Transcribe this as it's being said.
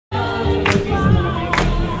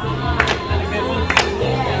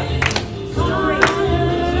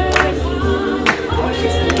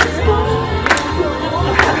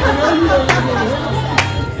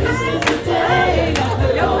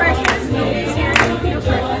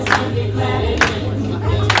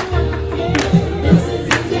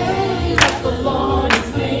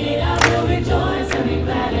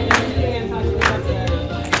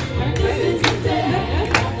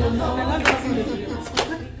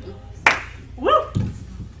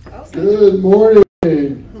Good morning.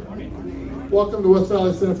 Welcome to West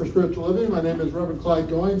Valley Center for Spiritual Living. My name is Reverend Clyde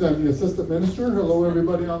Goins. I'm the assistant minister. Hello,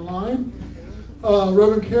 everybody online.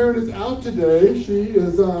 Reverend Karen is out today. She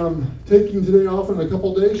is taking today off in a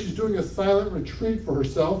couple days. She's doing a silent retreat for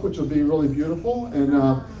herself, which will be really beautiful. And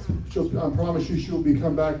I promise you, she will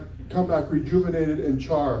come back rejuvenated and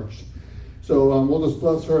charged. So we'll just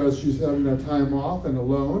bless her as she's having that time off and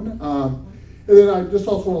alone. And then I just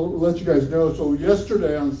also want to let you guys know, so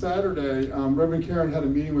yesterday on Saturday, Reverend Karen had a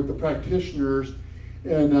meeting with the practitioners,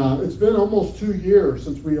 and it's been almost 2 years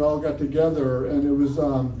since we all got together, and it was,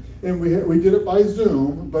 and we did it by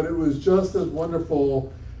Zoom, but it was just as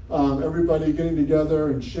wonderful, everybody getting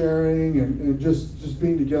together and sharing and just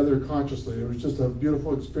being together consciously. It was just a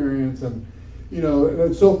beautiful experience, and and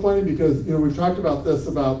it's so funny because we've talked about this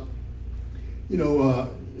about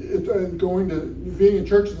and being in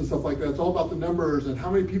churches and stuff like that. It's all about the numbers and how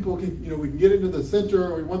many people can we can get into the center,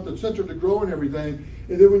 and we want the center to grow and everything.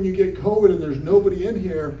 And then when you get COVID and there's nobody in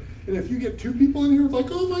here, and if you get 2 people in here, it's like,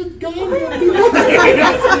 oh my God, we have people.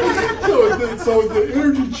 so the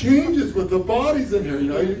energy changes with the bodies in here.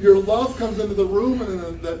 Your love comes into the room,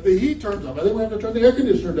 and then the heat turns up. I think we have to turn the air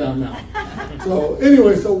conditioner down now. So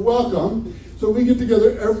anyway, so welcome. So we get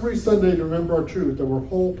together every Sunday to remember our truth, that we're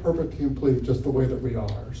whole, perfect, and complete, just the way that we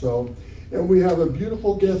are. So, and we have a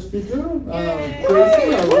beautiful guest speaker,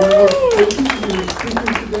 Tracey, our one Tracey, who's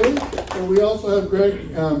speaking today. And we also have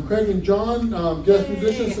Craig and John, guest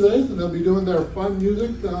musicians today, so they'll be doing their fun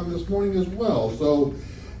music this morning as well. So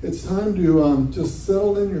it's time to just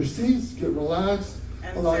settle in your seats, get relaxed.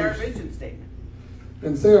 And say our vision statement.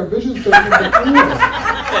 And say our vision statement.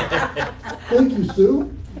 Thank you,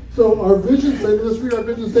 Sue. So our vision statement, let's read our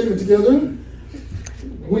vision statement together.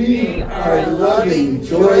 We are a loving,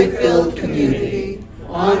 joy-filled community,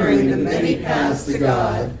 honoring the many paths to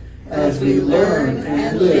God as we learn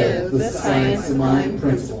and live the science of mind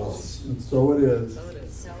principles. And so it is.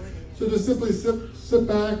 So just simply sit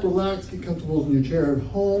back, relax, get comfortable in your chair at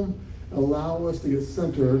home, allow us to get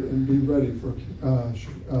centered and be ready for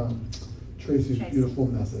Tracey's beautiful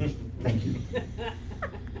message. Thank you.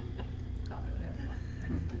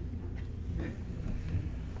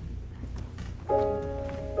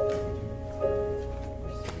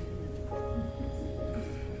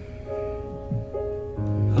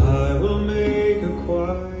 I will make a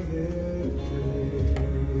quiet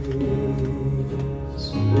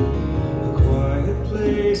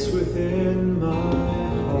place within my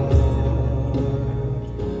heart,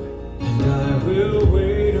 and I will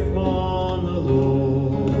wait upon the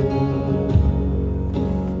Lord,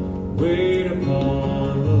 wait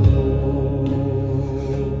upon the Lord.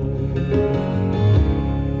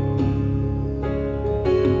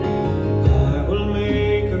 I will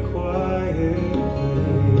make a quiet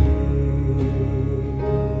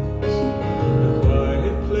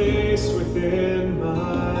place within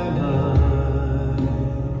my mind,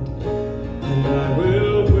 and I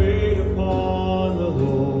will wait upon the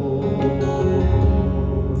Lord,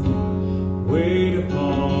 wait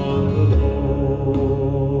upon the Lord.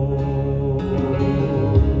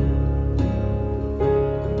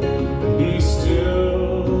 Be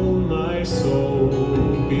still, my soul,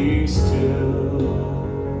 be still.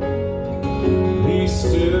 Be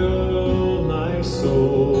still, my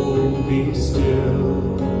soul, be still.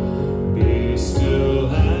 Be still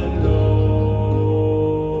and know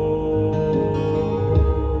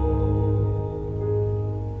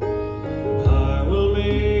I will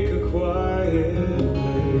make a quiet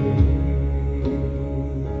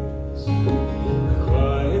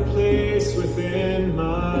place within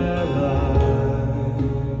my life,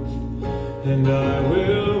 and I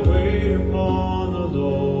will wait upon the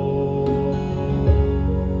Lord,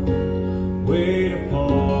 wait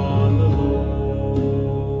upon the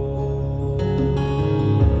Lord.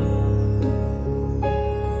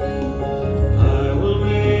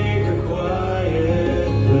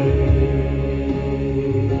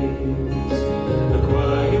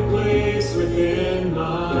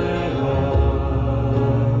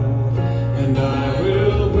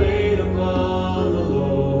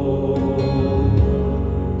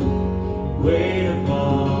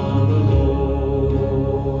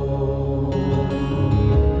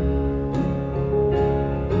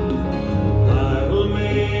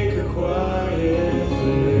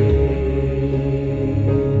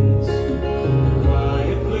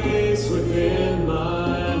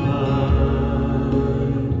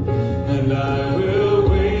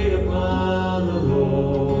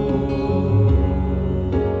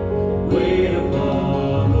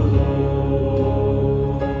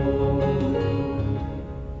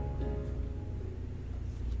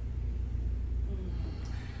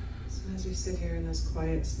 we sit here in this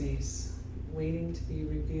quiet space, waiting to be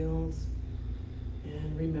revealed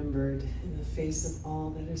and remembered in the face of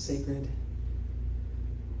all that is sacred,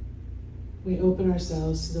 we open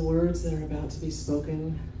ourselves to the words that are about to be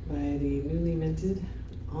spoken by the newly minted,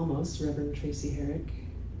 almost, Reverend Tracey Harrick,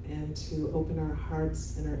 and to open our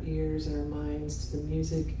hearts and our ears and our minds to the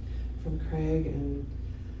music from Craig and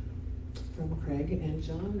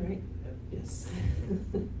John, right? Yes.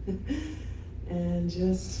 And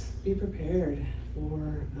just be prepared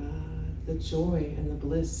for the joy and the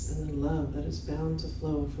bliss and the love that is bound to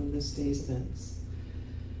flow from this day's events.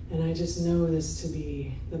 And I just know this to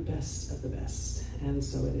be the best of the best, and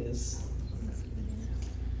so it is.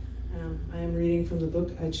 I am reading from the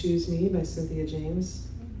book I Choose Me by Cynthia James.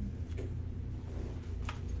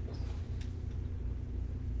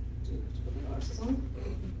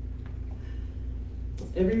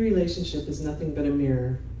 Every relationship is nothing but a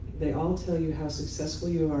mirror. They all tell you how successful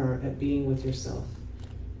you are at being with yourself.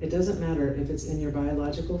 It doesn't matter if it's in your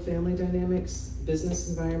biological family dynamics, business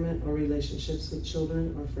environment, or relationships with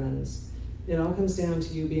children or friends. It all comes down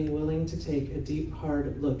to you being willing to take a deep,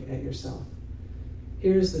 hard look at yourself.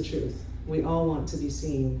 Here's the truth. We all want to be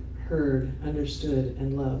seen, heard, understood,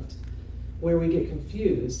 and loved. Where we get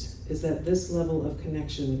confused is that this level of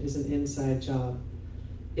connection is an inside job.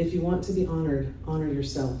 If you want to be honored, honor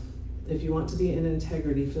yourself. If you want to be in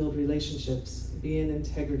integrity-filled relationships, be in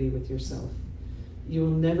integrity with yourself. You will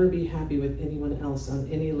never be happy with anyone else on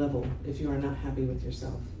any level if you are not happy with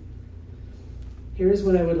yourself. Here's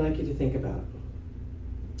what I would like you to think about.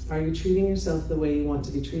 Are you treating yourself the way you want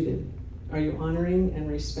to be treated? Are you honoring and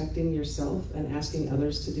respecting yourself and asking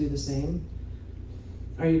others to do the same?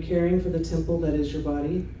 Are you caring for the temple that is your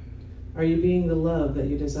body? Are you being the love that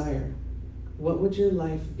you desire? What would your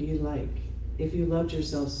life be like if you loved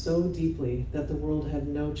yourself so deeply that the world had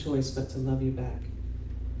no choice but to love you back?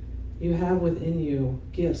 You have within you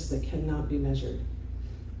gifts that cannot be measured.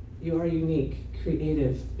 You are unique,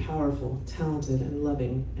 creative, powerful, talented, and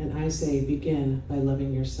loving, and I say begin by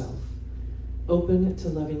loving yourself. Open to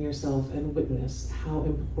loving yourself and witness how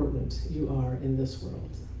important you are in this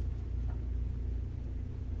world.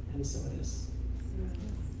 And so it is.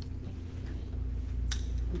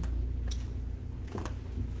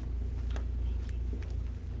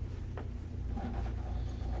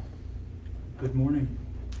 Good morning.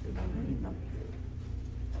 Good morning.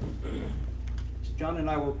 As John and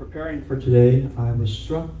I were preparing for today, I was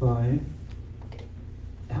struck by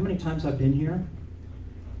how many times I've been here,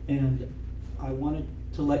 and I wanted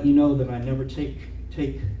to let you know that I never take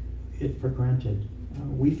it for granted.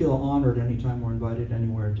 We feel honored anytime we're invited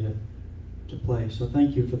anywhere to play, so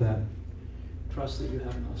thank you for that trust that you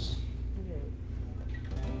have in us.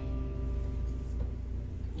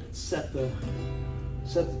 Let's set the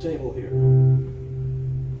table here.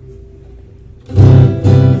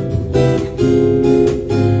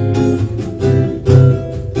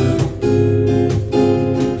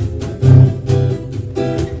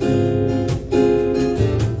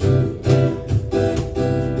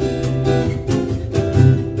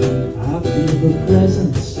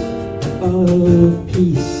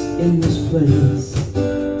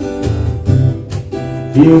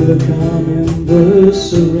 Feel the calm and the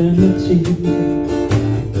serenity.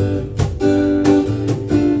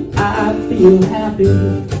 I feel happy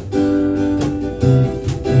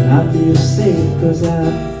and I feel safe, 'cause I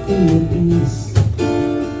feel peace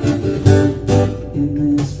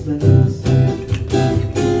in this place.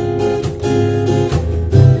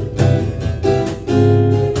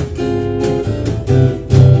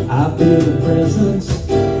 I feel the presence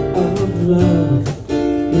of love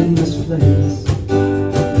in this place.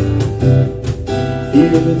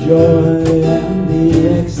 Feel the joy and the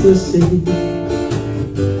ecstasy.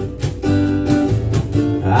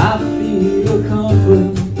 I feel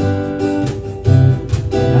comfort.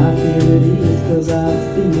 I feel at ease, 'cause I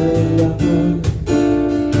feel love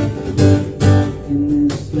in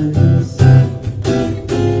this place.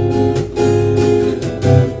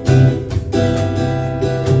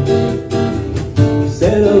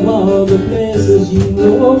 Instead of all the places you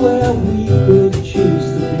know where we could choose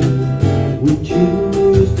to be, we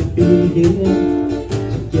choose to be here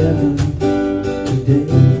together today.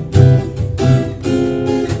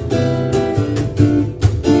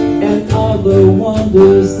 And all the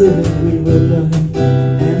wonders that we will learn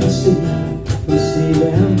and see, we'll see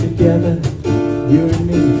them together, you and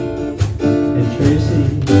me and Tracey.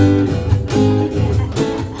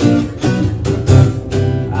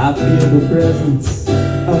 I feel the presence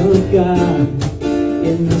of God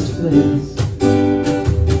in this place.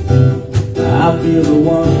 I feel the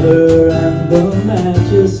wonder and the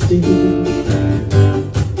majesty.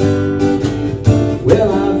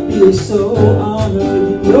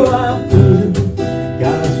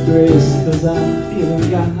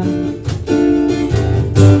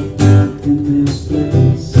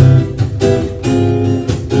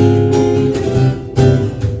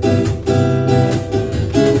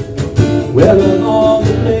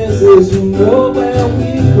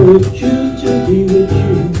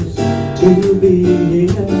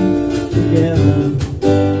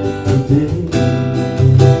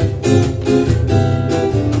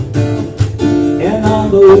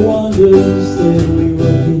 angels said we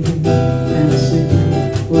would be dancing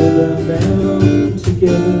with a band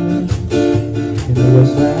together in the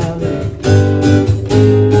West Valley.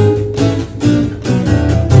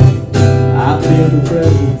 I feel the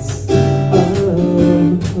presence of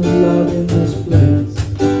love in this place.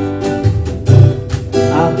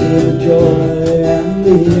 I feel the joy and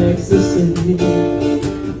the ecstasy.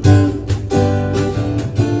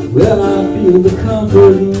 Well, I feel the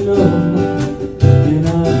comfort, you know, and I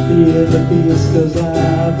feel the peace, 'cause I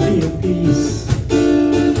feel peace.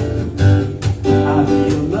 I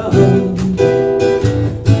feel love,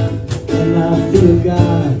 and I feel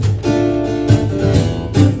God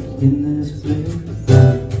in this place,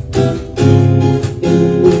 in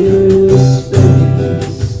this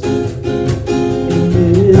space, in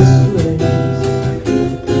this place.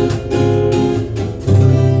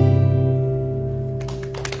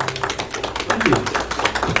 Thank you.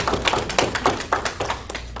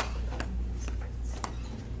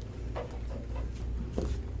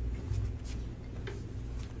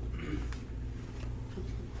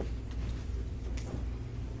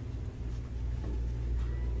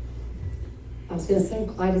 I was going to say,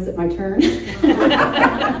 Clyde, is it my turn?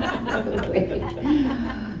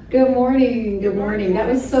 Good morning. Good morning. That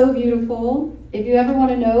was so beautiful. If you ever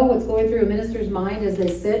want to know what's going through a minister's mind as they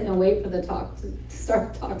sit and wait for the talk to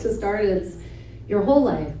start, it's your whole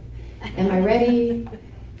life. Am I ready?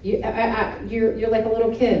 You're like a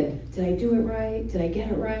little kid. Did I do it right? Did I get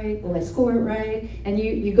it right? Will I score it right? And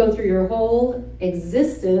you go through your whole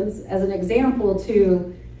existence as an example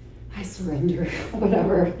to, I surrender,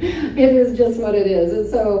 whatever. It is just what it is. And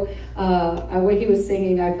so when he was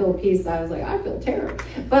singing, I feel peace, I was like, I feel terror.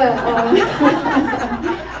 But,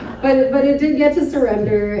 but it did get to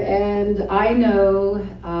surrender. And I know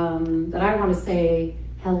that I want to say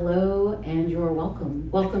hello and you're welcome.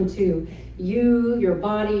 Welcome to you, your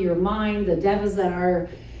body, your mind, the devas that are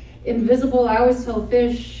invisible. I always tell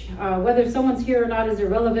Fish, whether someone's here or not is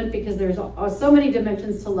irrelevant, because there's so many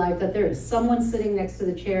dimensions to life that there is someone sitting next to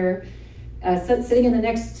the chair, sitting in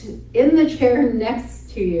the chair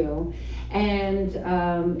next to you, and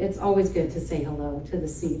it's always good to say hello to the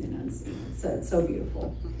seen and unseen. So it's so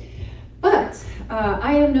beautiful. But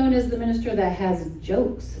I am known as the minister that has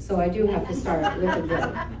jokes, so I do have to start with a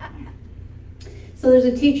joke. So there's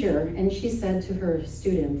a teacher, and she said to her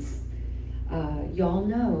students, y'all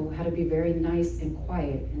know how to be very nice and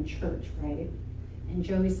quiet in church, right? And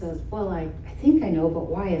Joey says, well, I think I know, but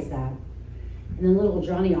why is that? And then little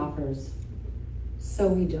Johnny offers, so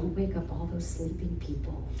we don't wake up all those sleeping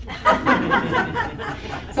people.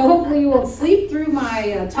 So hopefully you won't sleep through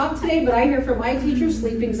my talk today, but I hear from my teacher,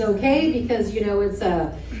 sleeping's okay, because you know it's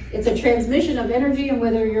a transmission of energy, and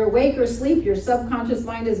whether you're awake or asleep, your subconscious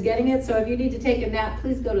mind is getting it. So if you need to take a nap,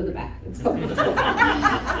 please go to the back. It's okay.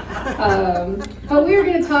 But we are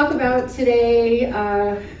going to talk about today,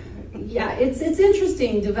 it's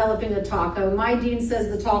interesting developing a talk. My dean says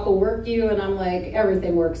the talk will work you, and I'm like,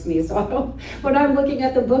 everything works me. So when I'm looking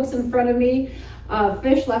at the books in front of me,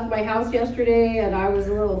 Fish left my house yesterday, and I was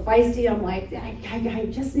a little feisty. I'm like, I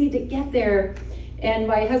just need to get there. And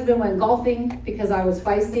my husband went golfing because I was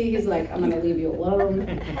feisty. He's like, I'm going to leave you alone.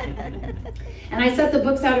 And I set the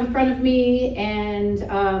books out in front of me, and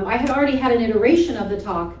I had already had an iteration of the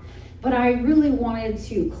talk, but I really wanted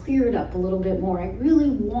to clear it up a little bit more. I really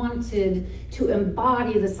wanted to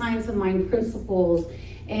embody the science of mind principles.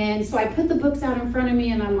 And so I put the books out in front of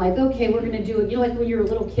me, and I'm like, okay, we're going to do it. You know, like when you were a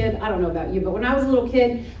little kid, I don't know about you, but when I was a little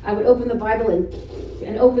kid, I would open the Bible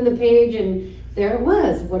and open the page, and there it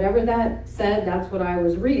was. Whatever that said, that's what I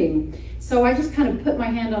was reading. So I just kind of put my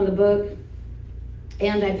hand on the book,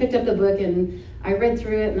 and I picked up the book, and I read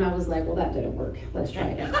through it, and I was like, well, that didn't work. Let's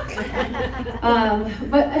try it.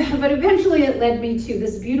 But eventually it led me to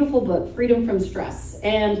this beautiful book, Freedom from Stress.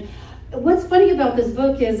 And what's funny about this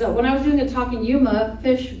book is when I was doing a talk in Yuma,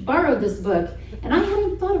 Fish borrowed this book, and I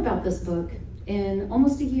hadn't thought about this book in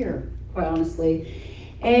almost a year, quite honestly.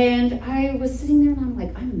 And I was sitting there, and I'm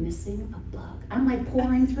like, I'm missing a book. I'm like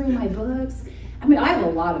pouring through my books. I mean, I have a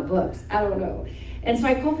lot of books. I don't know. And so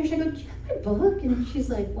I call Fish, I go, do you have my book? And she's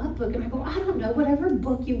like, what book? And I go, I don't know, whatever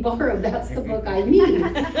book you borrowed, that's the book I need.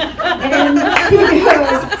 And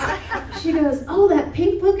she goes, oh, that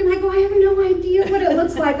pink book? And I go, I have no idea what it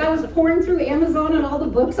looks like. I was pouring through Amazon and all the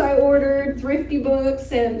books I ordered, thrifty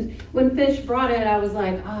books. And when Fish brought it, I was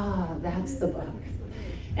like, that's the book.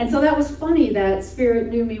 And so that was funny that Spirit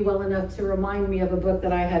knew me well enough to remind me of a book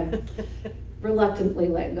that I had reluctantly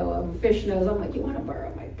let go of. Fish knows, I'm like, you want to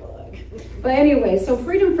borrow my book? But anyway, so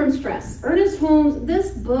Freedom from Stress. Ernest Holmes,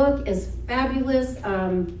 this book is fabulous.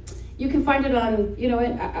 You can find it on, you know,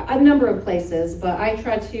 a number of places, but I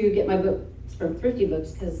try to get my books from Thrifty Books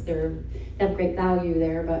because they have great value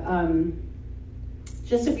there, but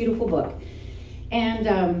just a beautiful book.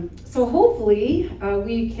 And so hopefully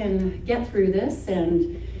we can get through this,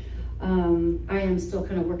 and I am still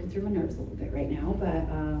kind of working through my nerves a little bit right now,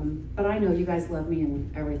 but I know you guys love me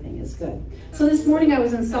and everything is good. So this morning I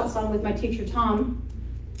was in Salt Song with my teacher Tom,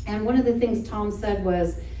 and one of the things Tom said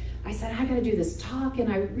was, I said, I gotta do this talk,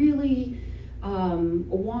 and I really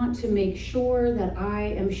want to make sure that I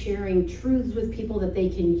am sharing truths with people that they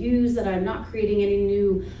can use, that I'm not creating any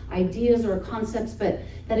new ideas or concepts, but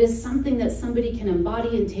that is something that somebody can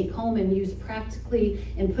embody and take home and use practically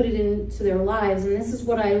and put it into their lives. And this is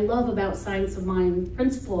what I love about Science of Mind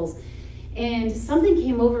principles. And something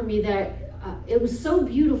came over me that it was so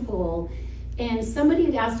beautiful, and somebody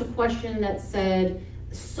had asked a question that said,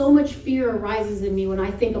 so much fear arises in me when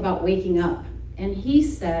I think about waking up. And he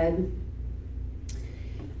said,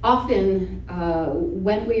 often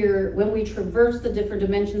when we traverse the different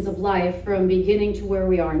dimensions of life from beginning to where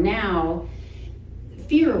we are now,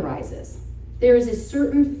 fear arises. There is a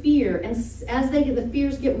certain fear, and as the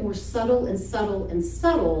fears get more subtle and subtle and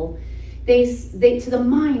subtle, they to the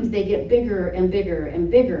mind they get bigger and bigger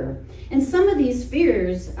and bigger. And some of these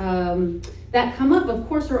fears that come up, of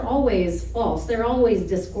course, are always false. They're always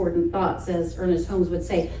discordant thoughts, as Ernest Holmes would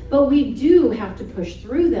say. But we do have to push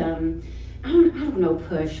through them. I don't know,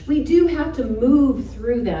 push. We do have to move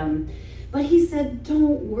through them. But he said,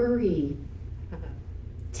 don't worry.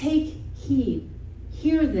 Take heed.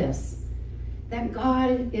 Hear this, that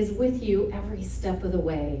God is with you every step of the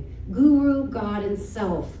way. Guru, God, and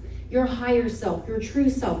self, your higher self, your true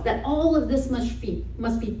self, that all of this must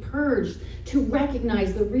be purged to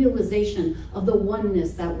recognize the realization of the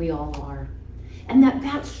oneness that we all are. And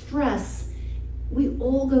that stress, we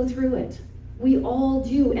all go through it. We all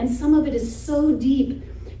do. And some of it is so deep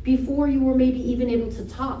before you were maybe even able to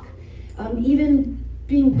talk, even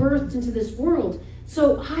being birthed into this world.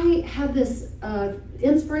 So I had this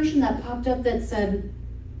inspiration that popped up that said,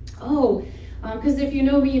 because if you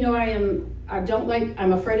know me, you know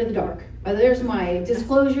I'm afraid of the dark. There's my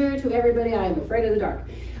disclosure to everybody, I am afraid of the dark.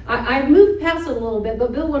 I've moved past it a little bit,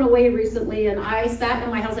 but Bill went away recently and I sat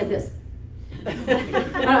in my house like this.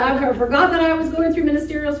 I forgot that I was going through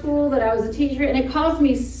ministerial school, that I was a teacher, and it caused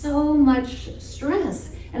me so much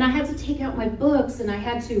stress. And I had to take out my books and I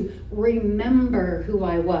had to remember who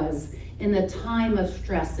I was in the time of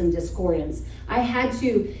stress and discordance. I had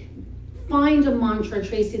to find a mantra,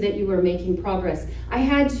 Tracey, that you were making progress. I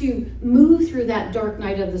had to move through that dark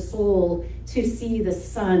night of the soul to see the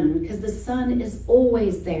sun, because the sun is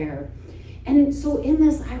always there. And so in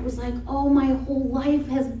this, I was like, oh, my whole life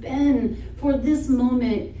has been for this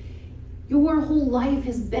moment. Your whole life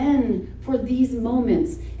has been for these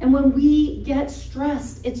moments. And when we get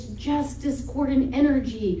stressed, it's just discordant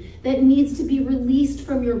energy that needs to be released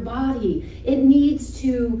from your body. It needs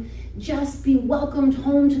to just be welcomed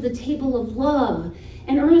home to the table of love.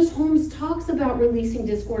 And Ernest Holmes talks about releasing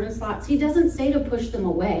discordant thoughts. He doesn't say to push them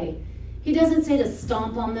away. He doesn't say to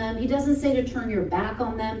stomp on them. He doesn't say to turn your back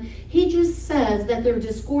on them. He just says that they're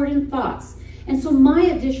discordant thoughts. And so my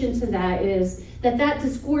addition to that is that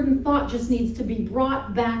discordant thought just needs to be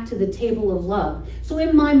brought back to the table of love. So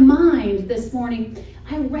in my mind this morning,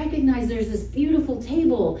 I recognize there's this beautiful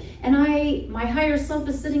table, and my higher self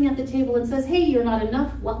is sitting at the table and says, hey, you're not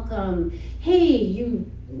enough, welcome. Hey,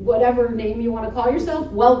 you, whatever name you want to call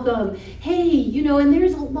yourself, welcome. Hey, and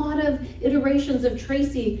there's a lot of iterations of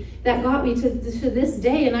Tracey that got me to this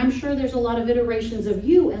day, and I'm sure there's a lot of iterations of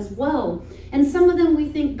you as well. And some of them we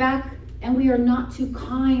think back and we are not too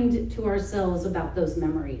kind to ourselves about those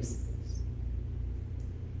memories.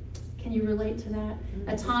 Can you relate to that?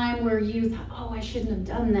 A time where you thought, oh, I shouldn't have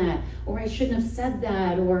done that, or I shouldn't have said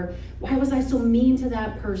that, or why was I so mean to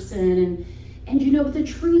that person? And but the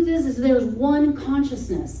truth is there's one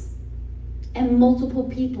consciousness and multiple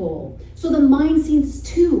people. So the mind sees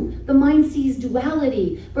two. The mind sees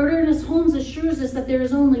duality. But Ernest Holmes assures us that there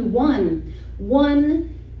is only one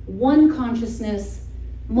consciousness,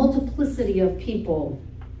 multiplicity of people.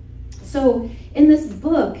 So in this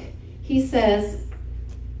book, he says,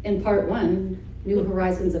 in part 1, New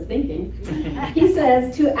Horizons of Thinking, he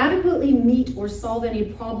says, to adequately meet or solve any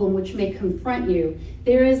problem which may confront you,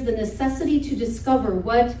 there is the necessity to discover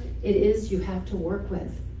what it is you have to work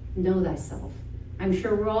with. Know thyself. I'm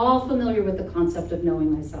sure we're all familiar with the concept of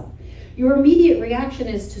knowing thyself. Your immediate reaction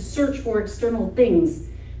is to search for external things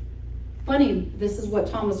funny, this is what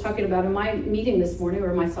Tom was talking about in my meeting this morning,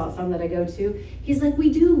 or my satsang that I go to. He's like,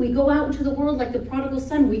 we go out into the world like the prodigal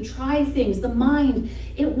son. We try things. The mind,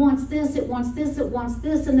 it wants this, it wants this, it wants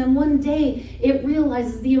this. And then one day it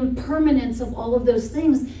realizes the impermanence of all of those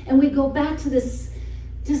things. And we go back to this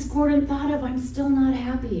discordant thought of, I'm still not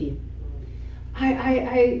happy.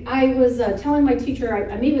 I was telling my teacher,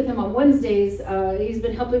 I meet with him on Wednesdays. He's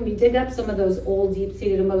been helping me dig up some of those old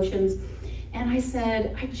deep-seated emotions. And I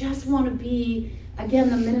said, I just want to be, again,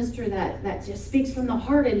 the minister that just speaks from the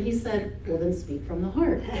heart. And he said, well, then speak from the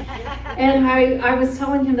heart. And I was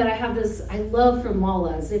telling him that I have this, I love for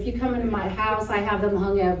malas. If you come into my house, I have them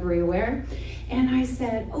hung everywhere. And I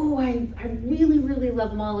said, oh, I really, really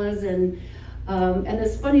love malas. And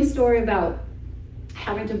this funny story about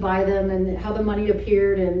having to buy them and how the money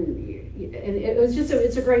appeared. And it was just,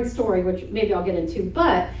 it's a great story, which maybe I'll get into.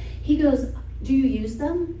 But he goes, do you use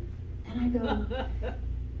them? And I go,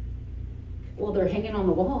 well, they're hanging on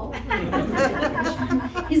the wall.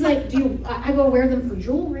 He's like, I go wear them for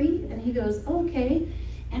jewelry? And he goes, okay.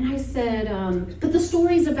 And I said, but the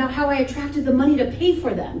story's about how I attracted the money to pay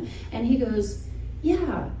for them. And he goes,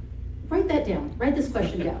 yeah, write that down. Write this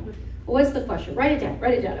question down. What's the question? Write it down,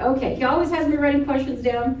 write it down. Okay, he always has me writing questions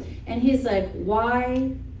down. And he's like,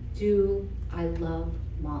 why do I love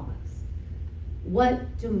malas?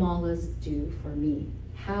 What do malas do for me?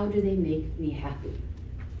 How do they make me happy?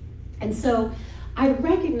 And so I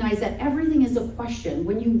recognize that everything is a question.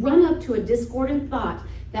 When you run up to a discordant thought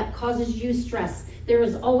that causes you stress, there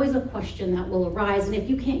is always a question that will arise. And if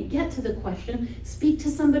you can't get to the question, speak to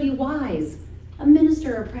somebody wise, a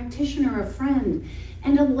minister, a practitioner, a friend,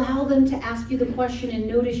 and allow them to ask you the question and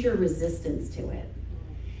notice your resistance to it.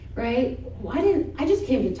 Right? I just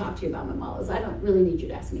came to talk to you about my malas. I don't really need you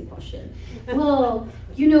to ask me a question. Well,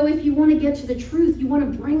 you know, if you want to get to the truth, you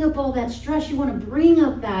want to bring up all that stress, you want to bring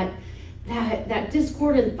up that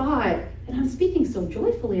discordant thought. And I'm speaking so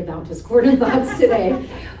joyfully about discordant thoughts today.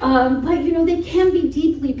 But you know, they can be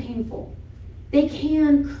deeply painful. They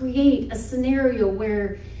can create a scenario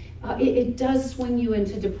where it does swing you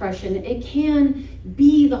into depression. It can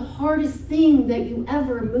be the hardest thing that you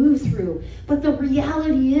ever move through. But the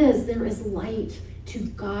reality is there is light to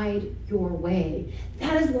guide your way.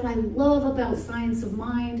 That is what I love about Science of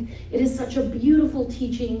Mind. It is such a beautiful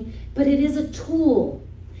teaching, but it is a tool.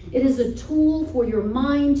 It is a tool for your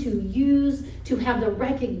mind to use, to have the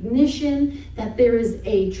recognition that there is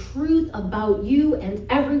a truth about you and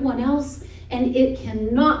everyone else, and it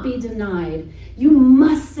cannot be denied. You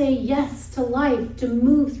must say yes to life to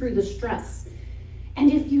move through the stress.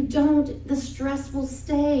 And if you don't, the stress will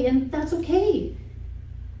stay, and that's okay.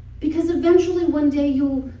 Because eventually one day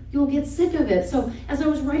you'll get sick of it. So as I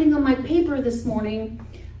was writing on my paper this morning,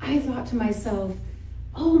 I thought to myself,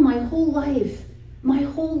 oh, my whole life,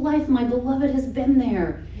 my beloved has been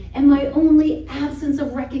there. And my only absence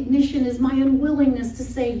of recognition is my unwillingness to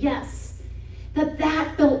say yes. That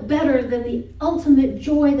felt better than the ultimate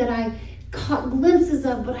joy that I caught glimpses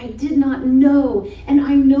of, but I did not know. And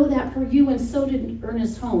I know that for you, and so did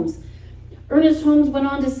Ernest Holmes. Ernest Holmes went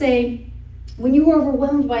on to say, when you are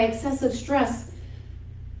overwhelmed by excessive stress,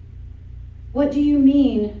 what do you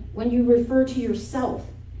mean when you refer to yourself?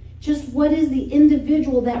 Just what is the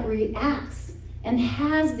individual that reacts and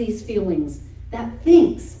has these feelings, that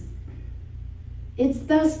thinks? It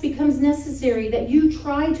thus becomes necessary that you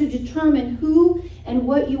try to determine who and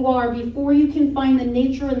what you are before you can find the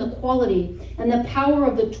nature and the quality and the power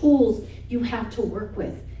of the tools you have to work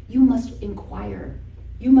with. You must inquire.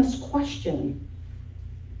 You must question.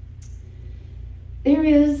 There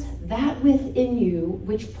is that within you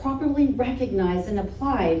which, properly recognized and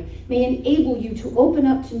applied, may enable you to open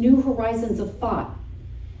up to new horizons of thought.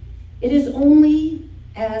 It is only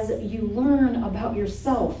as you learn about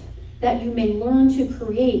yourself that you may learn to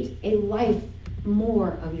create a life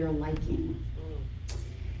more of your liking.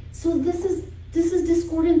 So this is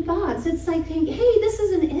discordant thoughts. It's like, hey, this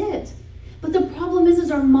isn't it. But the problem is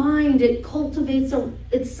our mind, it cultivates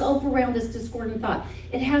itself around this discordant thought.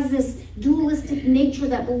 It has this dualistic nature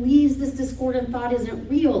that believes this discordant thought isn't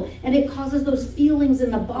real, and it causes those feelings in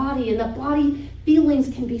the body, and the body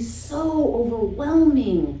feelings can be so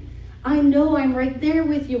overwhelming. I know I'm right there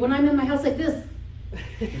with you when I'm in my house like this.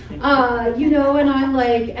 You know, and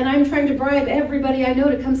I'm trying to bribe everybody I know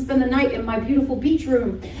to come spend the night in my beautiful beach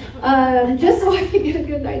room, just so I can get a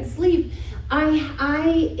good night's sleep.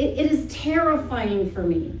 It is terrifying for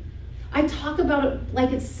me. I talk about it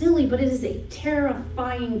like it's silly, but it is a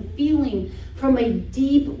terrifying feeling from a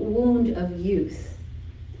deep wound of youth.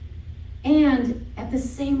 And at the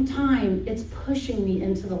same time, it's pushing me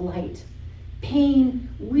into the light. pain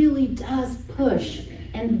really does push,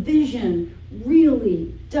 and vision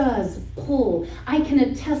really does pull. I can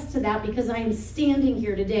attest to that because I am standing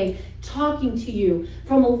here today talking to you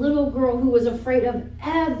from a little girl who was afraid of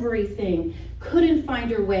everything, couldn't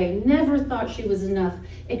find her way, never thought she was enough,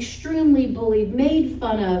 extremely bullied, made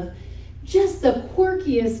fun of, just the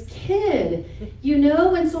quirkiest kid, you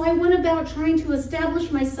know? And so I went about trying to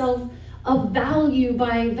establish myself of value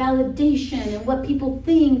by validation and what people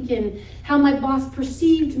think and how my boss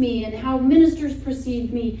perceived me and how ministers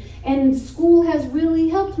perceived me. And school has really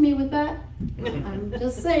helped me with that. I'm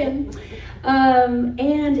just saying. And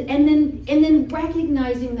then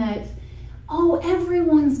recognizing that, oh,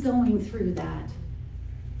 everyone's going through that.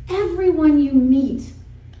 Everyone you meet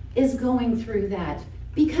is going through that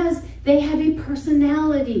because they have a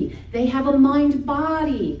personality, they have a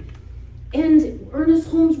mind-body. And Ernest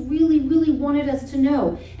Holmes really, really wanted us to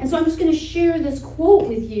know. And so I'm just going to share this quote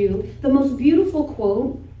with you, the most beautiful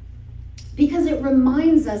quote, because it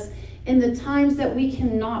reminds us in the times that we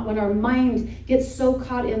cannot, when our mind gets so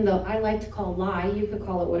caught in the, I like to call lie, you could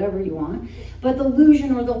call it whatever you want, but the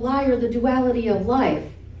illusion or the lie or the duality of life.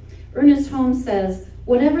 Ernest Holmes says,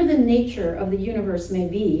 whatever the nature of the universe may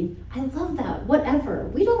be, I love that, whatever.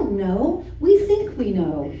 We don't know, we think we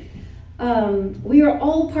know. We are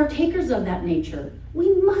all partakers of that nature.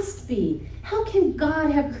 We must be. How can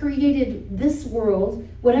God have created this world,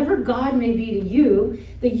 whatever God may be to you,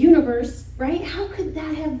 the universe, right? How could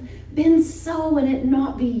that have been so and it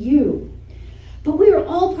not be you? But we are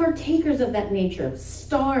all partakers of that nature.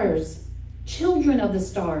 Stars, children of the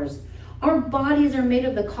stars. Our bodies are made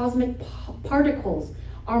of the cosmic particles.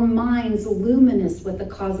 Our minds luminous with the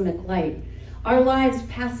cosmic light. Our lives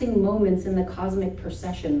passing moments in the cosmic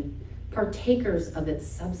procession. Partakers of its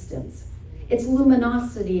substance, its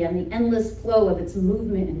luminosity and the endless flow of its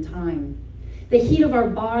movement in time. The heat of our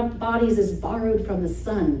bodies is borrowed from the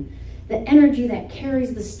sun. The energy that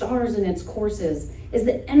carries the stars in its courses is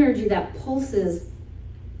the energy that pulses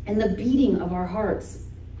in the beating of our hearts.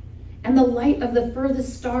 And the light of the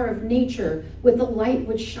furthest star of nature with the light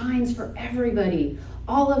which shines for everybody,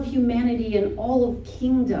 all of humanity and all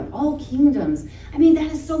kingdoms. I mean,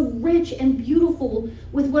 that is so rich and beautiful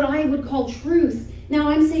with what I would call truth. Now,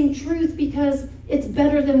 I'm saying truth because it's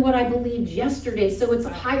better than what I believed yesterday, so it's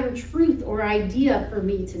a higher truth or idea for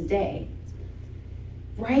me today,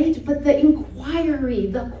 right? But the inquiry,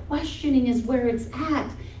 the questioning is where it's at.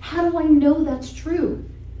 How do I know that's true?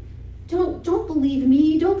 Don't believe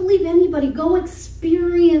me, don't believe anybody. Go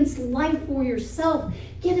experience life for yourself.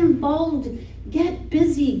 Get involved, get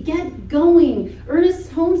busy, get going.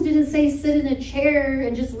 Ernest Holmes didn't say sit in a chair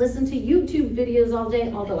and just listen to YouTube videos all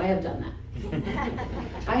day, although I have done that.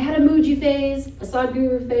 I had a Muji phase, a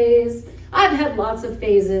Sadhguru phase. I've had lots of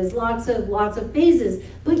phases, lots of phases.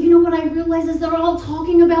 But you know what I realize is they're all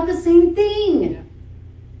talking about the same thing.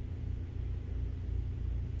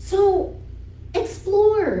 So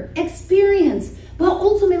explore, experience. But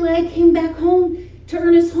ultimately I came back home to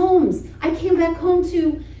Ernest Holmes. I came back home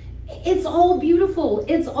to it's all beautiful,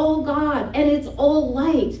 it's all God, and it's all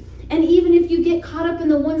light. And even if you get caught up in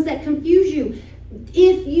the ones that confuse you,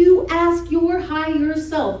 if you ask your higher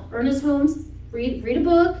self, Ernest Holmes, read a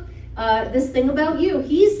book, this thing about you.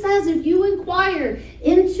 He says if you inquire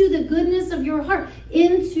into the goodness of your heart,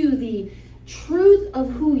 into the truth of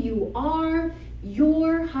who you are,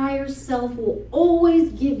 your higher self will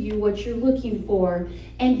always give you what you're looking for,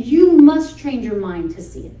 and you must train your mind to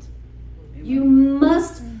see it. You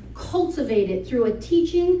must cultivate it through a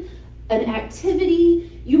teaching, an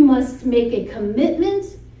activity. You must make a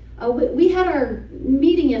commitment. We had our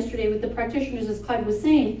meeting yesterday with the practitioners, as Clyde was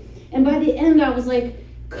saying, and by the end I was like,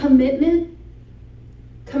 commitment,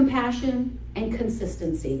 compassion, and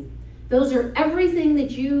consistency. Those are everything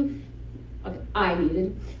that I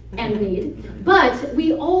needed and need. But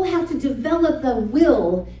we all have to develop the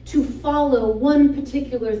will to follow one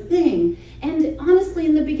particular thing. And honestly,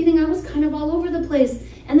 in the beginning, I was kind of all over the place.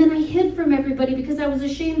 And then I hid from everybody because I was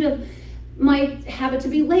ashamed of my habit to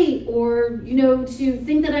be late, or, to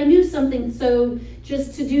think that I knew something. So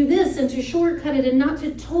just to do this and to shortcut it and not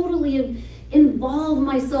to totally involve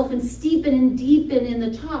myself and steepen and deepen in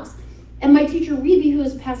the talks. And my teacher, Rebe, who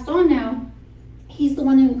has passed on now, he's the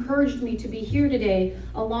one who encouraged me to be here today,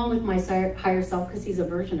 along with my higher self, because he's a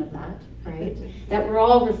version of that, right? That we're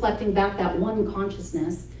all reflecting back that one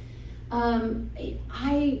consciousness.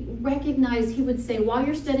 I recognized he would say, while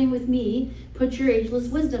you're studying with me, put your ageless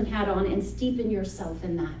wisdom hat on and steepen yourself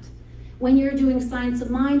in that. When you're doing science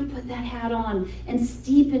of mind, put that hat on and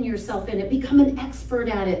steepen yourself in it. Become an expert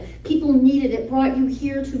at it. People need it. It brought you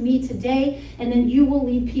here to me today, and then you will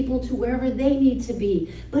lead people to wherever they need to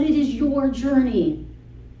be. But it is your journey.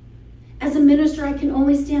 As a minister, I can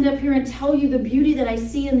only stand up here and tell you the beauty that I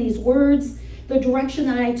see in these words, the direction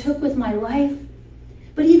that I took with my life.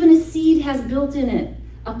 But even a seed has built in it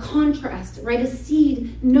a contrast, right? A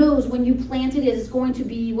seed knows when you plant it, it is going to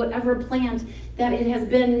be whatever plant that it has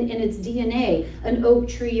been in its DNA, an oak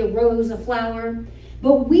tree, a rose, a flower.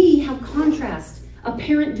 But we have contrast,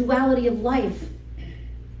 apparent duality of life.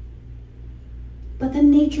 But the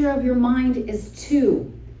nature of your mind is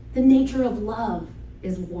two. The nature of love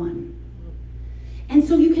is one. And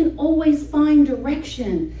so you can always find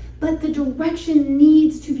direction, but the direction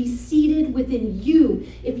needs to be seated within you.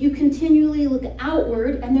 If you continually look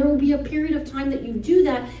outward, and there will be a period of time that you do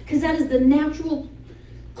that, because that is the natural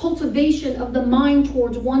cultivation of the mind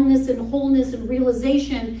towards oneness and wholeness and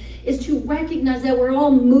realization, is to recognize that we're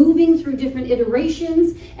all moving through different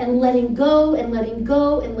iterations and letting go and letting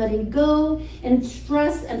go and letting go. And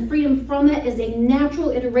stress and freedom from it is a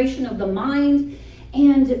natural iteration of the mind.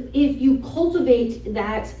 And if you cultivate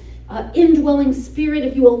that indwelling spirit,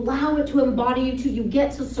 if you allow it to embody you, you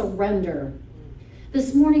get to surrender.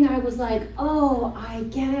 This morning I was like, oh, I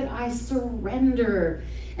get it, I surrender.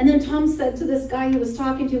 And then Tom said to this guy he was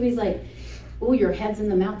talking to, he's like, oh, your head's in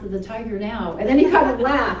the mouth of the tiger now. And then he kind of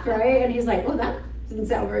laughed, right? And he's like, oh, that didn't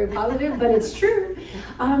sound very positive, but it's true.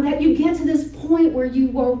 That you get to this point where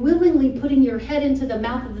you are willingly putting your head into the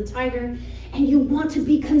mouth of the tiger, and you want to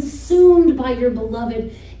be consumed by your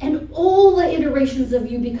beloved, and all the iterations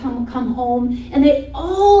of you come home, and they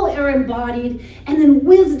all are embodied, and then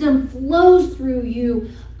wisdom flows through you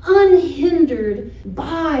unhindered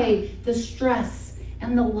by the stress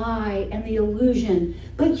and the lie and the illusion.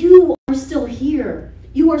 But you are still here.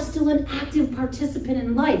 You are still an active participant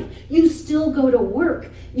in life. You still go to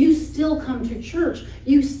work. You still come to church.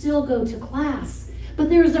 You still go to class. But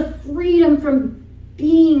there is a freedom from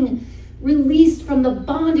being released from the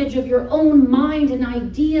bondage of your own mind and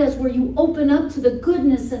ideas, where you open up to the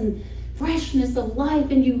goodness and freshness of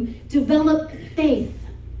life, and you develop faith.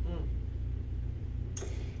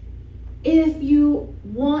 If you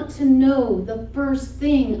want to know the first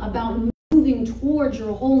thing about moving towards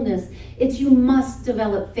your wholeness, it's you must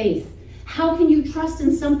develop faith. How can you trust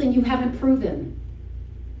in something you haven't proven?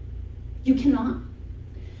 You cannot.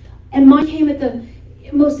 And mine came at the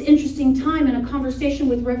most interesting time in a conversation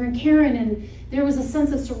with Reverend Karen, and there was a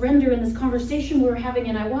sense of surrender in this conversation we were having,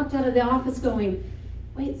 and I walked out of the office going,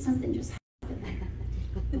 wait, something just happened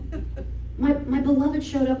there. My beloved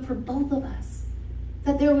showed up for both of us.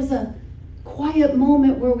 That there was a quiet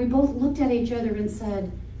moment where we both looked at each other and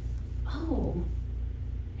said, oh.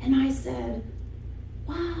 And I said,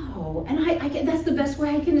 wow. And that's the best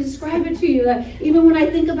way I can describe it to you. That even when I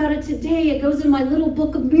think about it today, it goes in my little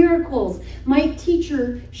book of miracles. My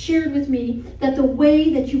teacher shared with me that the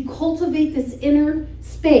way that you cultivate this inner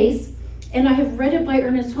space, and I have read it by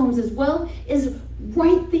Ernest Holmes as well, is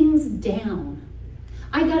write things down.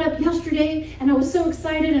 I got up yesterday and I was so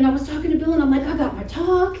excited, and I was talking to Bill, and I'm like, I got my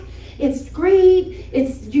talk. It's great.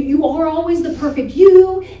 You are always the perfect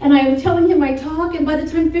you. And I was telling him my talk, and by the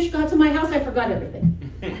time Fish got to my house, I forgot everything.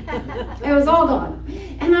 It was all gone.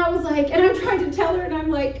 And I was like, and I'm trying to tell her, and I'm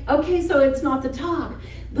like, okay, so it's not the talk.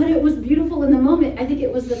 But it was beautiful in the moment. I think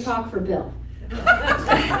it was the talk for Bill.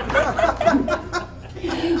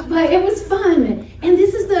 But it was fun. And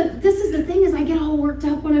this is the thing, is I get all worked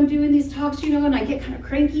up when I'm doing these talks, and I get kind of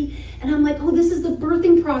cranky. And I'm like, oh, this is the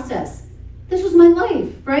birthing process. This was my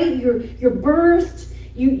life, right? You're birthed,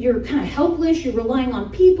 you're kind of helpless, you're relying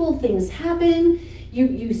on people, things happen,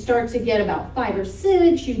 you start to get about 5 or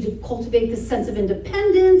 6, you cultivate this sense of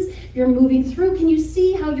independence, you're moving through. Can you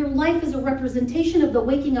see how your life is a representation of the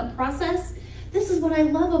waking up process? This is what I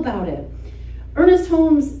love about it. Ernest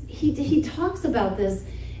Holmes, he talks about this,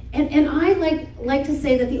 and I like to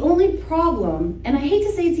say that the only problem, and I hate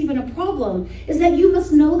to say it's even a problem, is that you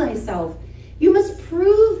must know thyself. You must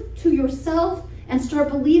prove to yourself and start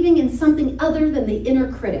believing in something other than the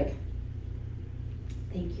inner critic.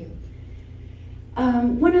 Thank you.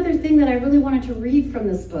 One other thing that I really wanted to read from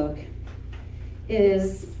this book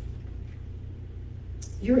is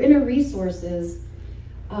your inner resources.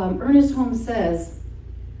 Ernest Holmes says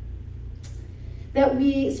that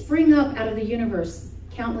we spring up out of the universe,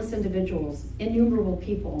 countless individuals, innumerable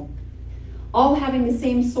people, all having the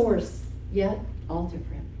same source, yet all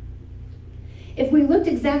different. If we looked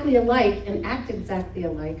exactly alike and act exactly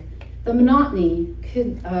alike, the monotony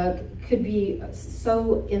could be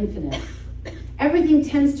so infinite. Everything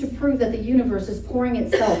tends to prove that the universe is pouring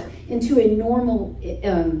itself into innumerable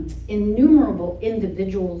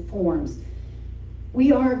individual forms.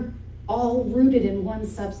 We are all rooted in one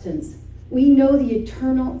substance. We know the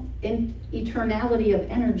eternality of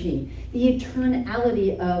energy, the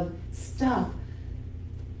eternality of stuff,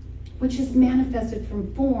 which is manifested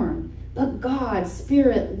from form. But God,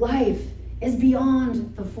 spirit, life is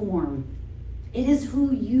beyond the form. It is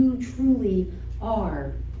who you truly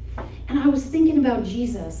are. And I was thinking about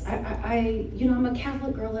Jesus. I'm a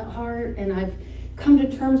Catholic girl at heart, and I've come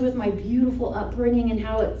to terms with my beautiful upbringing and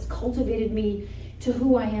how it's cultivated me to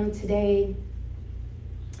who I am today.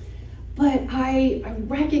 But I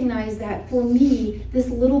recognize that for me, this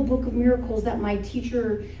little book of miracles that my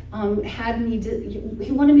teacher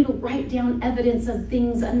he wanted me to write down evidence of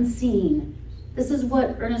things unseen. This is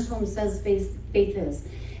what Ernest Holmes says faith is.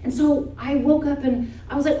 And so I woke up and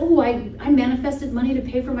I was like, oh, I manifested money to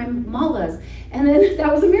pay for my malas. And then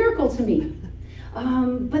that was a miracle to me.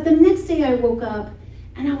 But the next day I woke up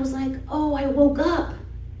and I was like, oh, I woke up.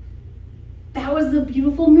 That was the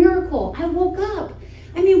beautiful miracle. I woke up.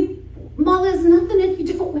 I mean, mala is nothing if you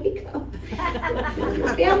don't wake up.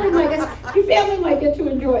 Your family might get to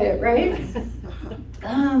enjoy it, right?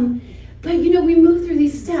 But we move through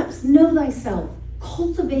these steps. Know thyself,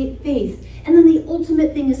 cultivate faith, and then the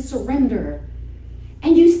ultimate thing is surrender.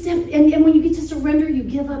 And and when you get to surrender, you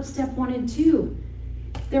give up step 1 and 2.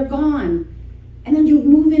 They're gone. And then you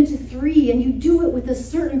move into 3, and you do it with the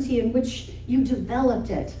certainty in which you developed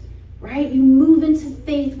it, right? You move into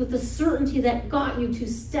faith with the certainty that got you to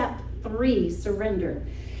step 3, surrender.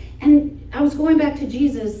 And I was going back to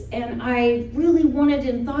Jesus, and I really wanted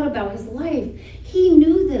and thought about his life. He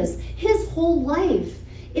knew this. His whole life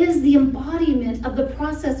is the embodiment of the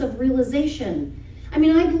process of realization. I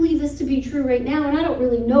mean, I believe this to be true right now, and I don't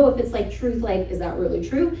really know if it's like truth, like, is that really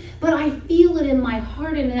true? But I feel it in my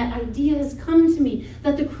heart, and that idea has come to me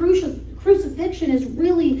that the crucifixion is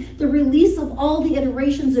really the release of all the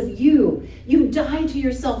iterations of you. You die to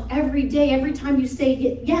yourself every day. Every time you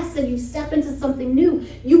say yes and you step into something new,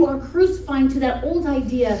 you are crucifying to that old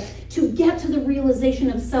idea to get to the realization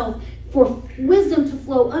of self, for wisdom to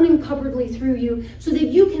flow unencumberedly through you so that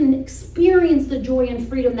you can experience the joy and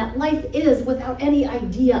freedom that life is without any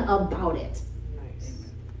idea about it. Nice.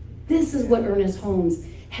 This is what Ernest Holmes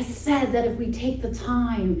has said, that if we take the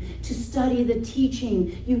time to study the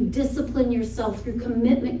teaching, you discipline yourself through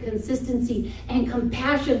commitment, consistency, and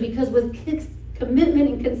compassion, because with commitment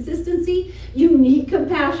and consistency, you need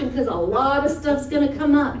compassion, because a lot of stuff's going to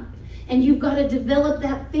come up. And you've got to develop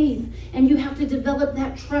that faith, and you have to develop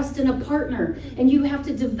that trust in a partner, and you have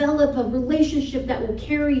to develop a relationship that will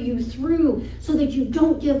carry you through so that you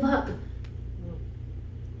don't give up.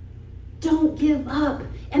 Don't give up.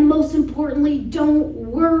 And most importantly, don't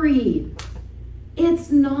worry.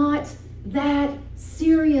 It's not that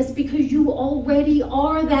serious, because you already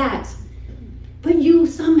are that. But you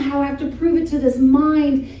somehow have to prove it to this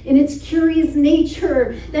mind in its curious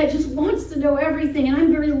nature that just wants to know everything. And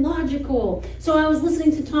I'm very logical. So I was listening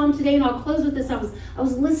to Tom today, and I'll close with this. I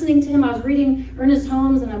was listening to him. I was reading Ernest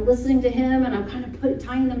Holmes, and I'm listening to him, and I'm kind of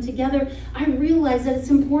tying them together. I realized that it's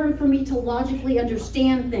important for me to logically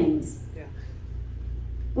understand things.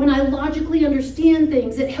 When I logically understand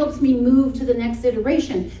things, it helps me move to the next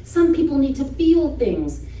iteration. Some people need to feel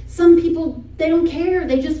things. Some people, they don't care.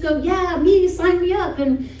 They just go, yeah, me, sign me up.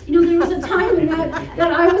 And, there was a time in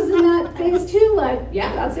that I was in that phase too. Like,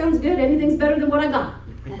 yeah, that sounds good. Anything's better than what I got.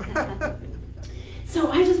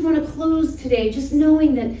 So I just want to close today just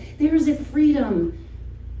knowing that there is a freedom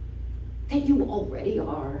that you already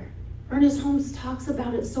are. Ernest Holmes talks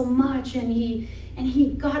about it so much, and he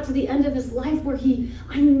got to the end of his life where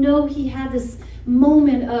I know he had this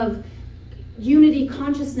moment of unity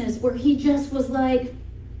consciousness where he just was like,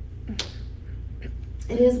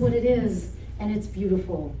 it is what it is, and it's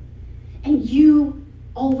beautiful. And you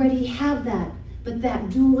already have that, but that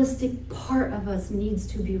dualistic part of us needs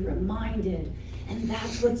to be reminded. And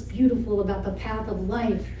that's what's beautiful about the path of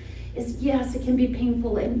life, is yes, it can be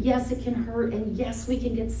painful, and yes, it can hurt, and yes, we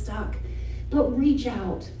can get stuck. But reach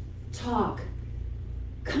out, talk,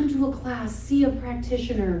 come to a class, see a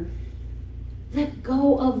practitioner, let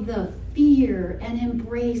go of the fear and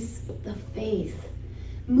embrace the faith.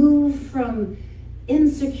 Move from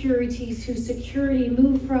insecurity to security.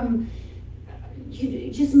 Move from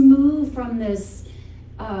this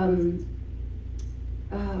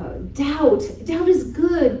doubt. Doubt is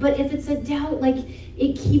good, but if it's a doubt, like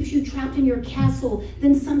it keeps you trapped in your castle,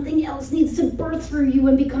 then something else needs to birth through you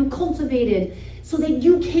and become cultivated so that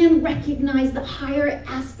you can recognize the higher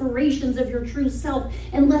aspirations of your true self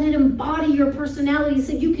and let it embody your personality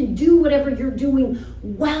so you can do whatever you're doing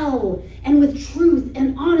well and with truth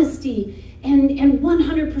and honesty and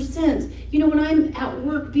 100%. You know, when I'm at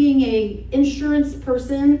work being a insurance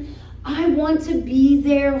person, I want to be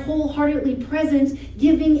there wholeheartedly present,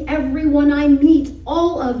 giving everyone I meet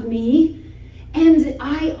all of me. And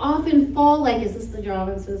I often fall like, is this the job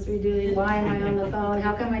I'm supposed to be doing? Why am I on the phone?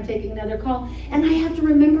 How come I'm taking another call? And I have to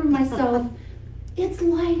remember myself, it's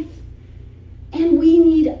life. And we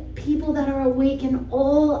need people that are awake in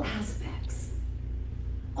all aspects.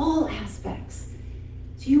 All aspects.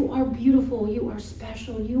 So you are beautiful, you are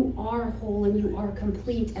special, you are whole, and you are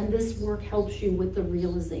complete. And this work helps you with the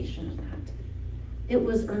realization of that. It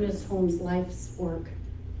was Ernest Holmes' life's work.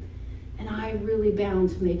 And I really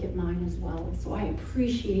bound to make it mine as well. So I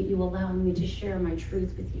appreciate you allowing me to share my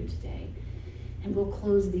truth with you today. And we'll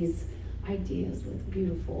close these ideas with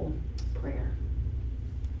beautiful prayer.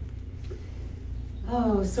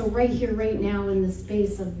 Oh, so right here, right now, in the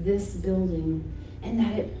space of this building,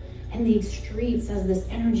 and these streets, as this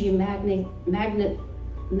energy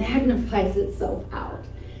magnifies itself out,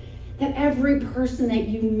 that every person that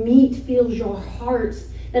you meet feels your heart,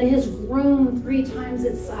 that it has grown 3 times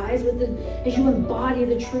its size as you embody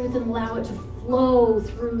the truth and allow it to flow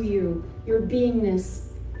through you, your beingness,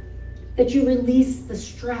 that you release the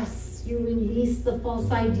stress, you release the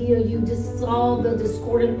false idea, you dissolve the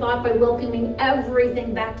discordant thought by welcoming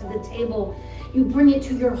everything back to the table. You bring it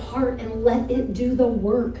to your heart and let it do the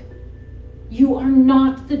work. You are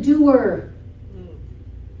not the doer.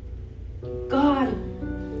 God,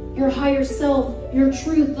 your higher self, your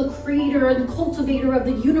truth, the creator and cultivator of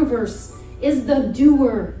the universe, is the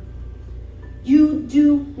doer. You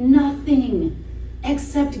do nothing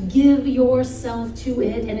except give yourself to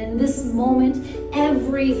it. And in this moment,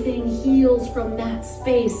 everything heals from that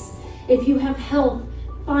space. If you have health,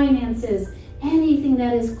 finances, anything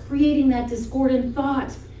that is creating that discordant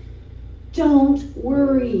thought, don't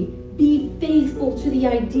worry. Be faithful to the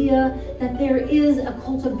idea that there is a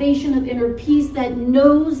cultivation of inner peace that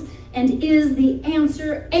knows and is the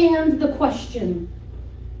answer and the question.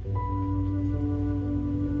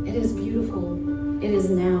 It is beautiful. It is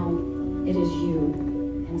now. It is you.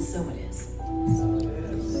 And so it is.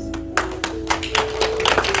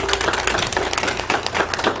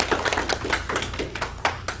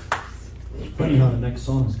 It's funny how the next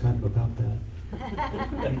song is kind of about that.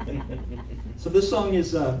 So this song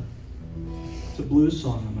is it's a blues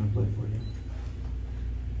song I'm going to play for you.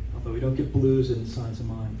 Although we don't get blues in Signs of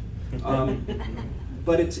Mind.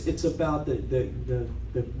 But it's about the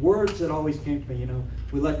words that always came to me, you know,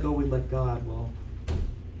 we let go, we let God. Well,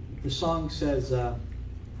 the song says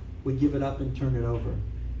we give it up and turn it over,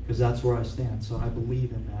 because that's where I stand. So I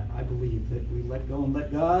believe in that. I believe that we let go and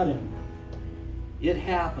let God, and it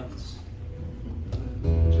happens.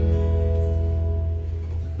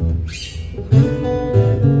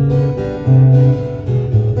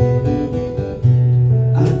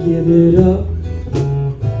 I give it up,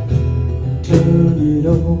 turn it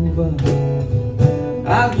over.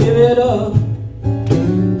 I give it up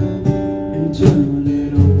and turn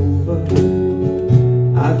it over.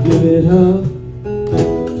 I give it up,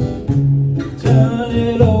 turn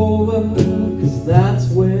it over, 'cause that's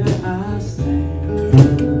where I stand.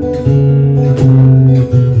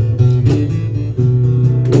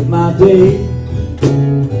 With my day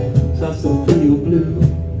starts to feel blue,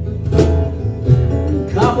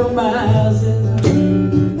 compromises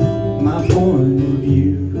my point of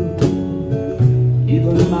view.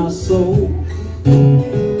 Even my soul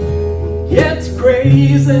gets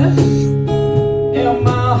crazy, and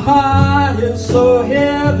my heart is so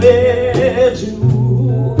heavy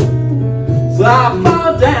too. So I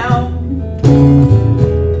fall down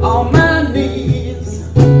on my knees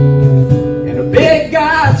and beg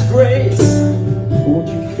God's grace. Won't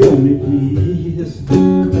you fill me, please?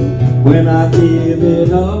 When I give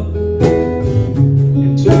it up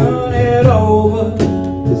and turn it over,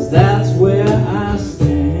 'cause that's where I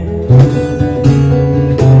stand.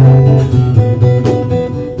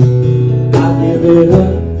 I give it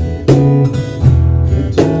up and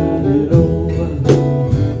turn it over.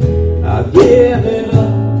 I give it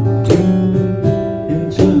up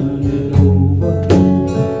and turn it over.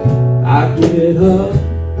 I give it up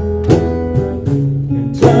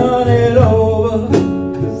and turn it over,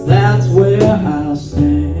 'cause that's where I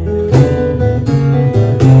stand.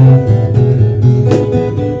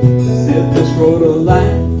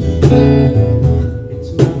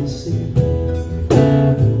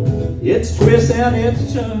 its twists and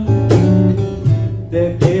its turns,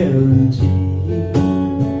 they're guaranteed.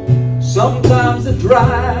 Sometimes the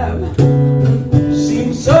drive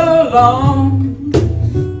seems so long,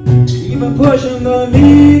 even pushing the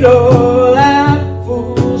needle at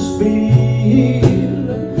full speed.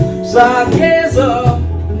 So I gaze up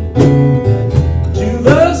to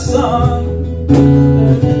the sun,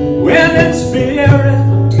 when in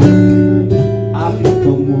spirit I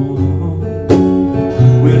become one.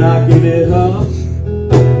 When I give it up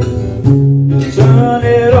and turn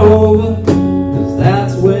it over, 'cause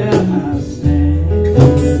that's where I stand.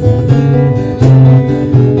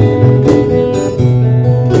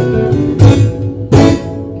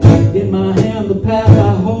 In my hand the path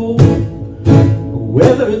I hold,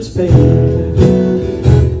 whether it's paved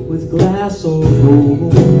with glass or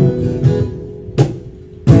gold,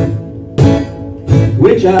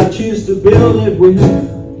 which I choose to build it with,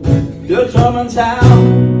 determines how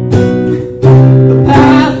the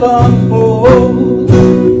path unfolds.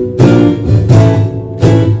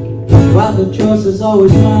 While the choice is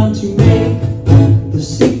always mine to make, the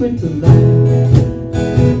secret to life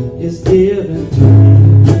is given to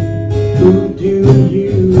me. Who do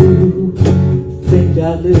you think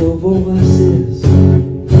that little voice is?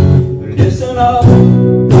 Listen up,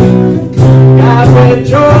 God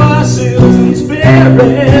rejoices in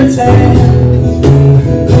spirit's hands.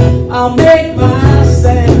 I'll make my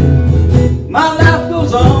stand, my life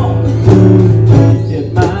goes on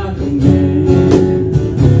at my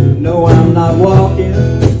command. No, I'm not walking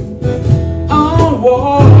on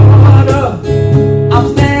water, I'm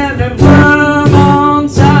standing firm on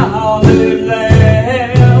solid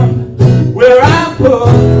land, where I put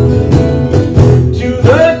to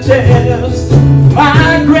the test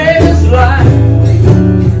my greatest life.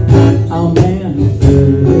 I'll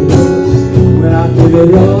manifest when I give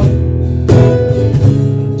it up,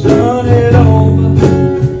 turn it over,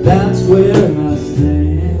 that's where I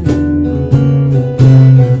stand.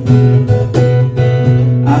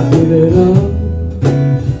 I give it up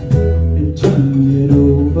and turn it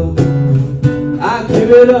over. I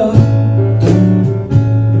give it up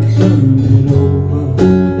and turn it over.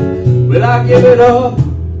 But I give it up,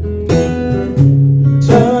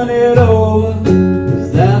 turn it over,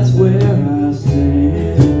 'cause that's where I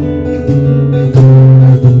stand.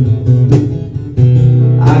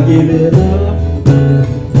 I give it up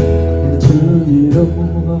and turn it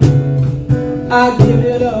over. I give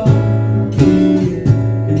it up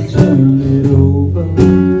and turn it over.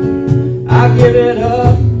 I give it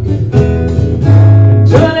up and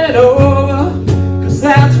turn it over, 'cause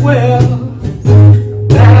that's where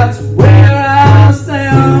I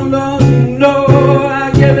stand. Don't you know?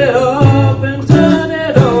 I give it up and turn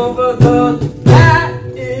it over, 'cause that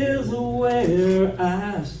is where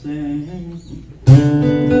I stand.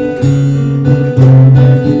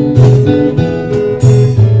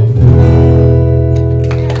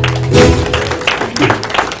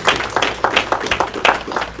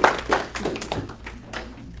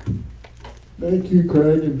 Thank you,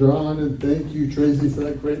 Craig and John, and thank you, Tracy, for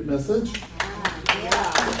that great message.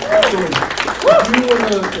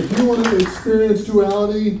 If you want to experience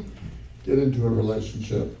duality, get into a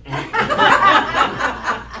relationship. I'm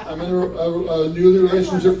in a newly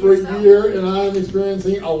relationship for a year, and I'm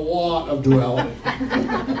experiencing a lot of duality.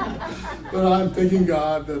 But I'm thanking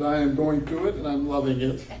God that I am going through it, and I'm loving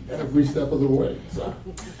it every step of the way. So,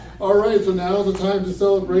 all right, so now is the time to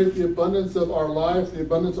celebrate the abundance of our life, the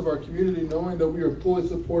abundance of our community, knowing that we are fully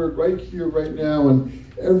supported right here, right now, and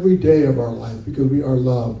every day of our life, because we are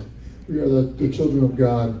loved. We are the children of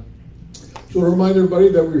God. So to remind everybody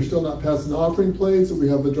that we're still not passing the offering plates, and we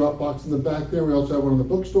have the drop box in the back there. We also have one in the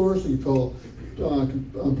bookstore, so you can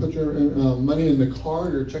put your money in the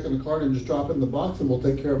card or check in the card and just drop it in the box, and we'll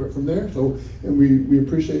take care of it from there. So, and we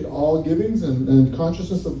appreciate all givings and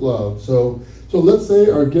consciousness of love. So let's say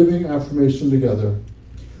our giving affirmation together.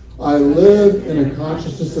 I live in a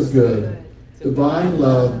consciousness of good. Divine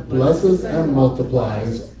love blesses and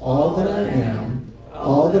multiplies all that I am,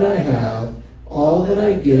 all that I have, all that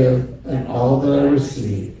I give, and all that I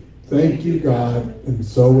receive. Thank you, God, and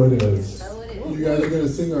so it is. You guys are going to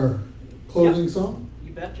sing our closing song?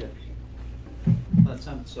 You betcha. That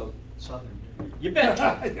sounds so southern. You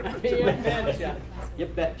betcha. You betcha. You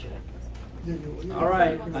betcha. All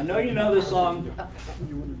right. I know you know this song. I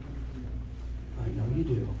know you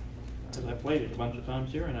do, because I played it a bunch of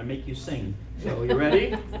times here, and I make you sing. So you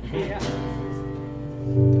ready? Yeah.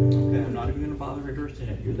 Okay, I'm not even going to bother rehearsing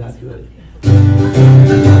it. You're that good.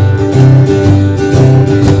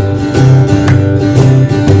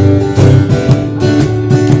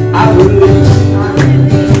 I release,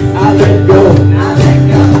 I let go,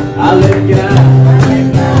 I let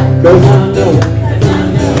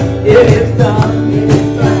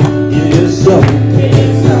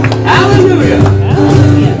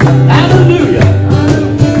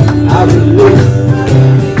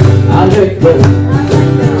go.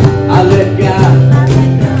 I let God,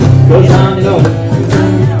 'cause I know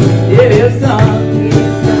it is done.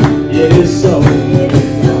 It is so.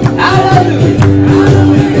 Hallelujah.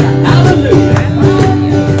 Hallelujah.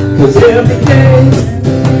 'Cause every day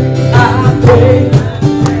I pray,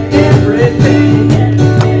 every day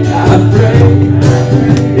I pray,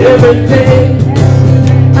 every day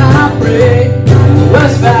I pray,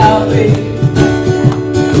 West Valley.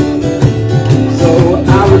 So I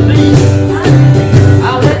release, I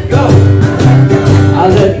let go, I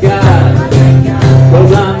let God,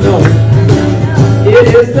 'cause I know it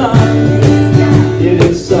is done, it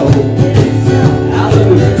is so.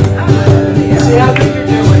 Hallelujah. See how good you're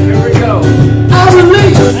doing, here we go. I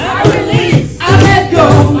release, I let go,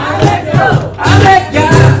 I let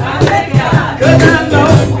God, 'cause I know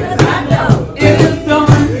it is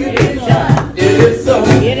done, it is so.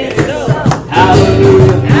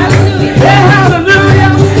 Hallelujah. Yeah,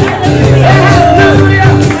 hallelujah. Yeah,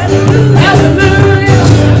 hallelujah.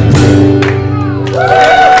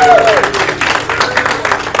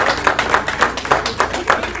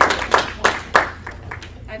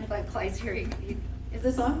 I'm glad Clyde's hearing. Is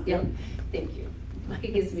this on? Yeah. Thank you.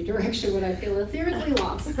 It gives me direction when I feel etherically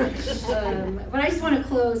lost. But I just want to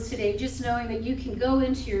close today just knowing that you can go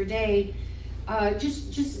into your day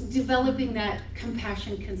just developing that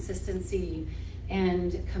compassion, consistency,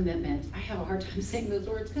 and commitment. I have a hard time saying those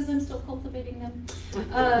words because I'm still cultivating them.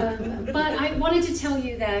 But I wanted to tell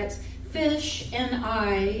you that Fish and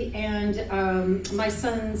I and my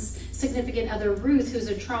son's significant other, Ruth, who's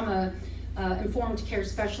a trauma informed care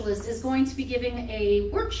specialist, is going to be giving a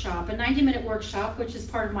workshop, a 90-minute workshop, which is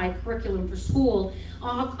part of my curriculum for school,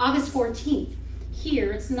 on August 14th.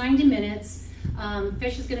 Here, it's 90 minutes.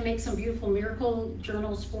 Fish is going to make some beautiful miracle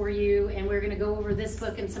journals for you, and we're going to go over this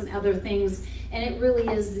book and some other things. And it really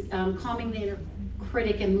is calming the inner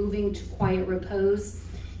critic and moving to quiet repose.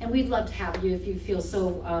 And we'd love to have you if you feel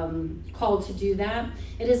so called to do that.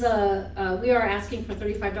 It is we are asking for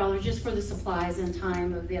 $35 just for the supplies and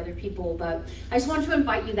time of the other people, but I just want to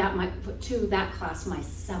invite you to that class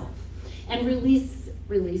myself and release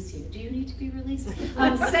you. Do you need to be released?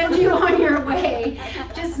 Send you on your way,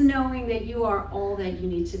 just knowing that you are all that you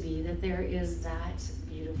need to be, that there is that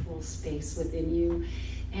beautiful space within you.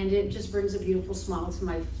 And it just brings a beautiful smile to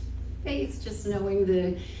my face, just knowing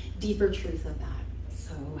the deeper truth of that.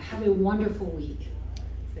 So have a wonderful week.